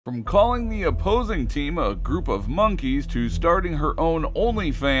From calling the opposing team a group of monkeys to starting her own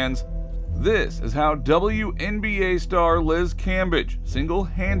OnlyFans, this is how WNBA star Liz Cambage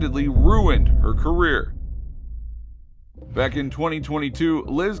single-handedly ruined her career. Back in 2022,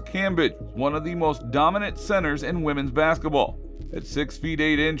 Liz Cambage was one of the most dominant centers in women's basketball. At 6 feet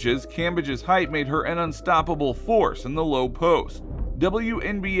 8 inches, Cambage's height made her an unstoppable force in the low post.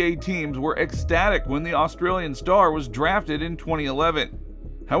 WNBA teams were ecstatic when the Australian star was drafted in 2011.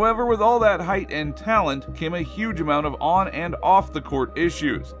 However, with all that height and talent came a huge amount of on and off the court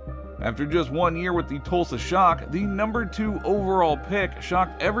issues. After just 1 year with the Tulsa Shock, the number 2 overall pick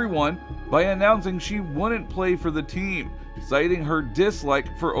shocked everyone by announcing she wouldn't play for the team, citing her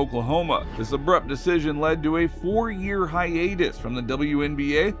dislike for Oklahoma. This abrupt decision led to a 4-year hiatus from the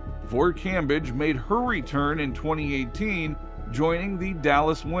WNBA before Cambage made her return in 2018, joining the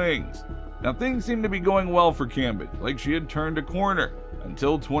Dallas Wings. Now things seemed to be going well for Cambage, like she had turned a corner,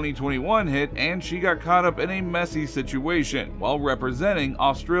 until 2021 hit and she got caught up in a messy situation while representing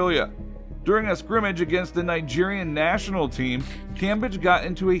Australia. During a scrimmage against the Nigerian national team, Cambage got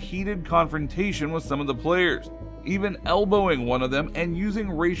into a heated confrontation with some of the players, even elbowing one of them and using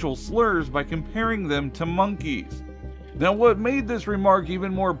racial slurs by comparing them to monkeys. Now what made this remark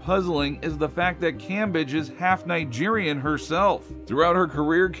even more puzzling is the fact that Cambage is half Nigerian herself. Throughout her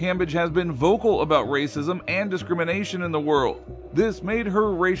career, Cambage has been vocal about racism and discrimination in the world. This made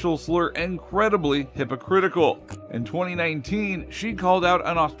her racial slur incredibly hypocritical. In 2019, she called out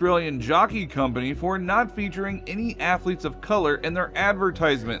an Australian jockey company for not featuring any athletes of color in their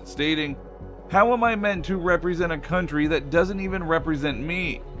advertisement, stating, "How am I meant to represent a country that doesn't even represent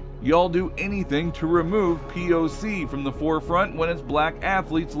me? Y'all do anything to remove POC from the forefront when it's black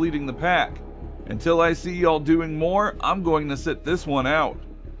athletes leading the pack. Until I see y'all doing more, I'm going to sit this one out."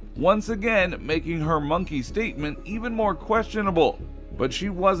 Once again, making her monkey statement even more questionable. But she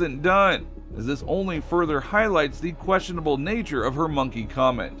wasn't done, as this only further highlights the questionable nature of her monkey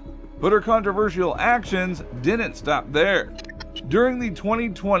comment. But her controversial actions didn't stop there. During the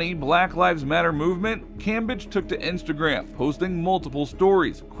 2020 Black Lives Matter movement, Cambage took to Instagram, posting multiple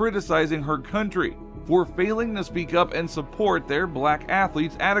stories criticizing her country for failing to speak up and support their black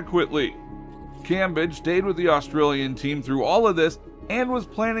athletes adequately. Cambage stayed with the Australian team through all of this and was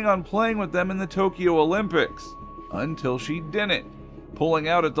planning on playing with them in the Tokyo Olympics, until she didn't, pulling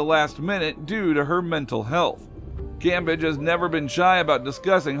out at the last minute due to her mental health. Cambage has never been shy about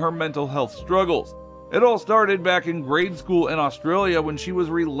discussing her mental health struggles. It all started back in grade school in Australia when she was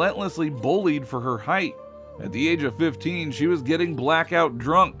relentlessly bullied for her height. At the age of 15, she was getting blackout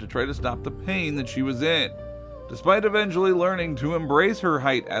drunk to try to stop the pain that she was in. Despite eventually learning to embrace her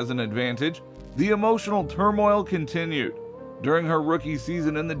height as an advantage, the emotional turmoil continued. During her rookie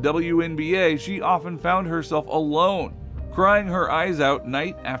season in the WNBA, she often found herself alone, crying her eyes out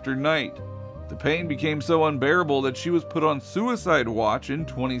night after night. The pain became so unbearable that she was put on suicide watch in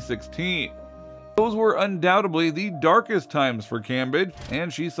 2016. Those were undoubtedly the darkest times for Cambage,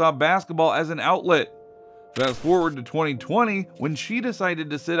 and she saw basketball as an outlet. Fast forward to 2020, when she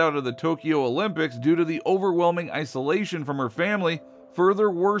decided to sit out of the Tokyo Olympics due to the overwhelming isolation from her family, further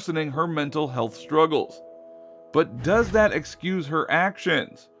worsening her mental health struggles. But does that excuse her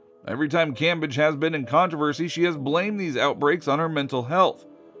actions? Every time Cambage has been in controversy, she has blamed these outbreaks on her mental health.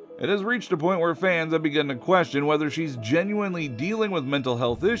 It has reached a point where fans have begun to question whether she's genuinely dealing with mental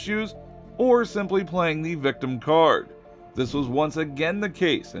health issues or simply playing the victim card. This was once again the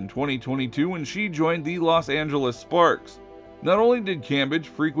case in 2022 when she joined the Los Angeles Sparks. Not only did Cambage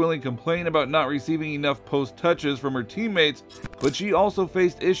frequently complain about not receiving enough post touches from her teammates, but she also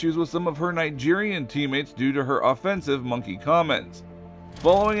faced issues with some of her Nigerian teammates due to her offensive monkey comments.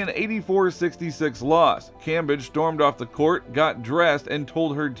 Following an 84-66 loss, Cambage stormed off the court, got dressed, and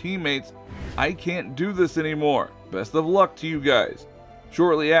told her teammates, "I can't do this anymore. Best of luck to you guys."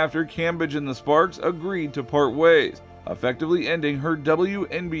 Shortly after, Cambage and the Sparks agreed to part ways, effectively ending her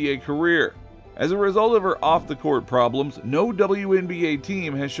WNBA career. As a result of her off-the-court problems, no WNBA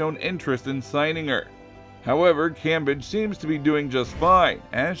team has shown interest in signing her. However, Cambage seems to be doing just fine,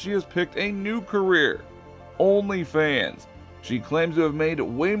 as she has picked a new career: OnlyFans. She claims to have made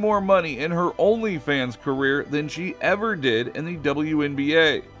way more money in her OnlyFans career than she ever did in the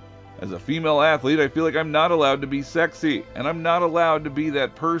WNBA. As a female athlete, I feel like I'm not allowed to be sexy, and I'm not allowed to be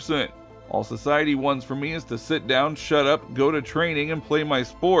that person. All society wants from me is to sit down, shut up, go to training, and play my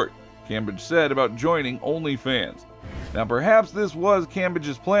sport, Cambage said about joining OnlyFans. Now perhaps this was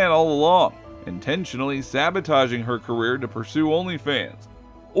Cambage's plan all along, intentionally sabotaging her career to pursue OnlyFans.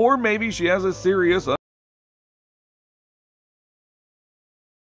 Or maybe she has a serious